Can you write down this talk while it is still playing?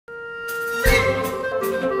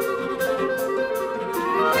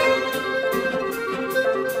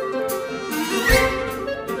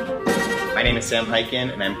is Sam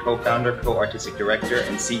Hyken, and I'm co-founder, co-artistic director,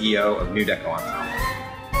 and CEO of Nu Deco Ensemble.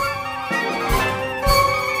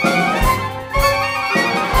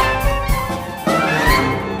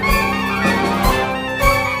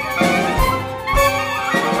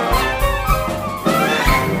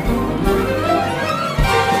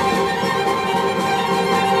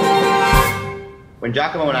 When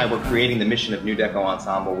Giacomo and I were creating the mission of Nu Deco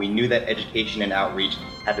Ensemble, we knew that education and outreach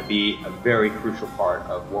had to be a very crucial part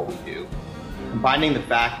of what we do. Combining the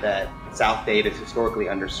fact that South Dade is historically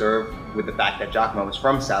underserved with the fact that Giacomo is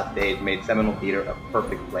from South Dade made Seminole Theatre a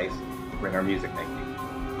perfect place to bring our music making.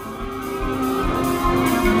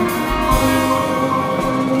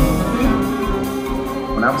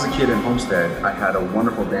 When I was a kid in Homestead, I had a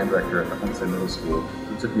wonderful band director at the Homestead Middle School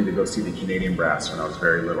who took me to go see the Canadian Brass when I was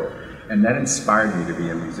very little. And that inspired me to be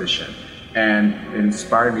a musician. And it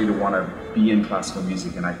inspired me to want to be in classical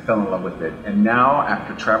music, and I fell in love with it. And now,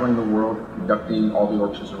 after traveling the world, conducting all the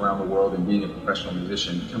orchestras around the world and being a professional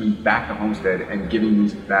musician, coming back to Homestead and giving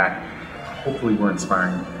music back, hopefully we're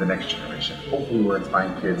inspiring the next generation. Hopefully we're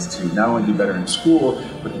inspiring kids to not only do better in school,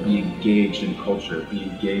 but to be engaged in culture, be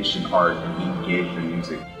engaged in art, and be engaged in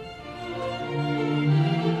music.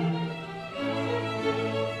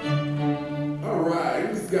 All right,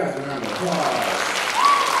 give these guys a round of applause.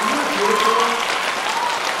 Isn't that beautiful?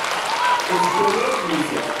 It's Baroque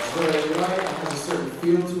music. It's very light, it has a certain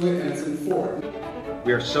feel to it, and it's in 4.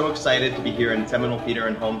 We are so excited to be here in Seminole Theatre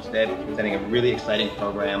in Homestead, presenting a really exciting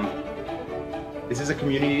program. This is a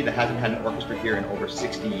community that hasn't had an orchestra here in over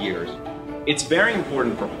 60 years. It's very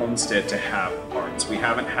important for Homestead to have arts. We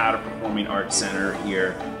haven't had a performing arts center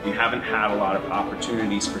here. We haven't had a lot of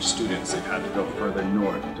opportunities for students. They've had to go further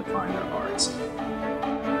north to find their arts.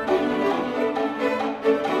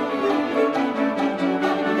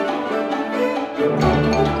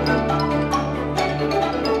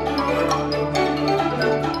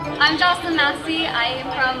 I'm Jocelyn Massey. I am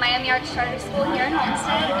from Miami Arts Charter School here in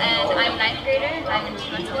Homestead, and I'm a 9th grader. I'm an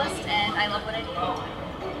instrumentalist, and I love what I do.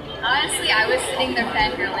 Honestly, I was sitting there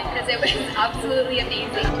fangirling because it was absolutely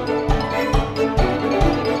amazing.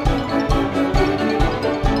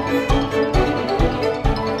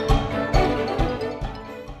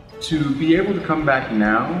 To be able to come back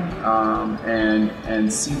now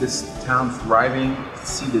and see this town thriving,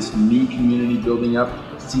 see this new community building up,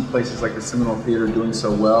 see places like the Seminole Theatre doing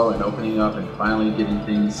so well and opening up and finally getting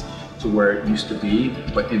things to where it used to be,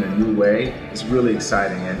 but in a new way, is really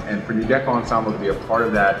exciting. And for Nu Deco Ensemble to be a part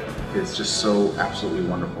of that is just so absolutely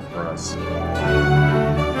wonderful for us.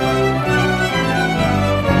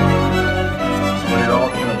 When it all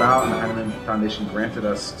came about and the Heinemann Foundation granted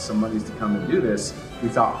us some monies to come and do this, we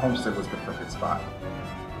thought Homestead was the perfect spot.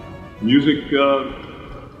 Music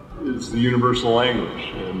is the universal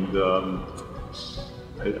language, and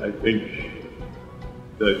I think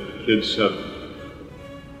that kids have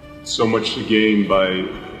so much to gain by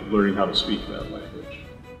learning how to speak that language.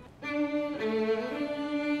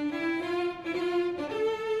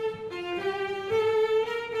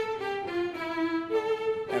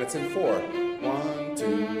 And it's in 4. 1,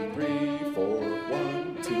 2, 3, 4.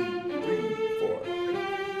 1, 2, 3,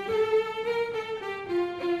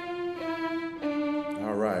 4.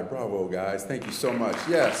 All right, bravo, guys. Thank you so much.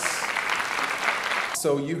 Yes.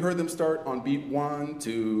 So you heard them start on beat 1,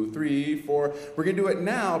 2, 3, 4. We're gonna do it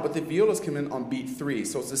now, but the violas come in on beat 3.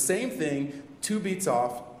 So it's the same thing, 2 beats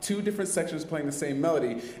off, 2 different sections playing the same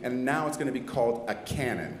melody, and now it's gonna be called a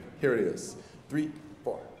canon. Here it is, 3,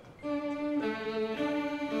 4.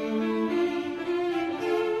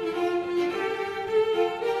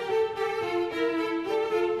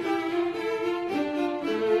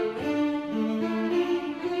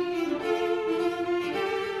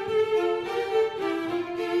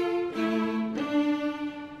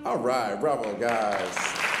 All right, bravo, guys.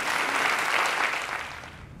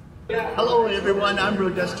 Hello, everyone. I'm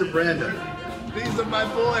Rodester Brandon. These are my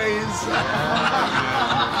boys.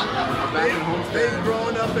 They've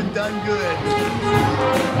grown up and done good.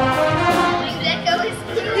 Nu Deco is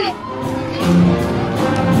cute.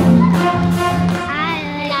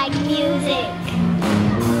 I like music.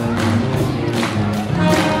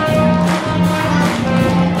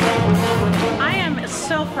 I am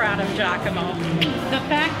so proud of Giacomo. The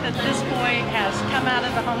fact that this boy has come out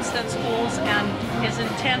of the Homestead schools and is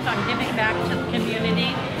intent on giving back to the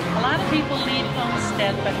community. A lot of people leave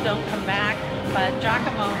Homestead but don't come back, but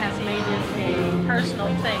Giacomo has made it a personal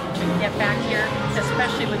thing to get back here,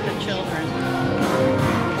 especially with the children.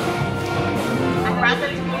 I brought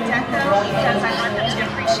them to Nu Deco because I want them to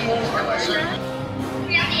appreciate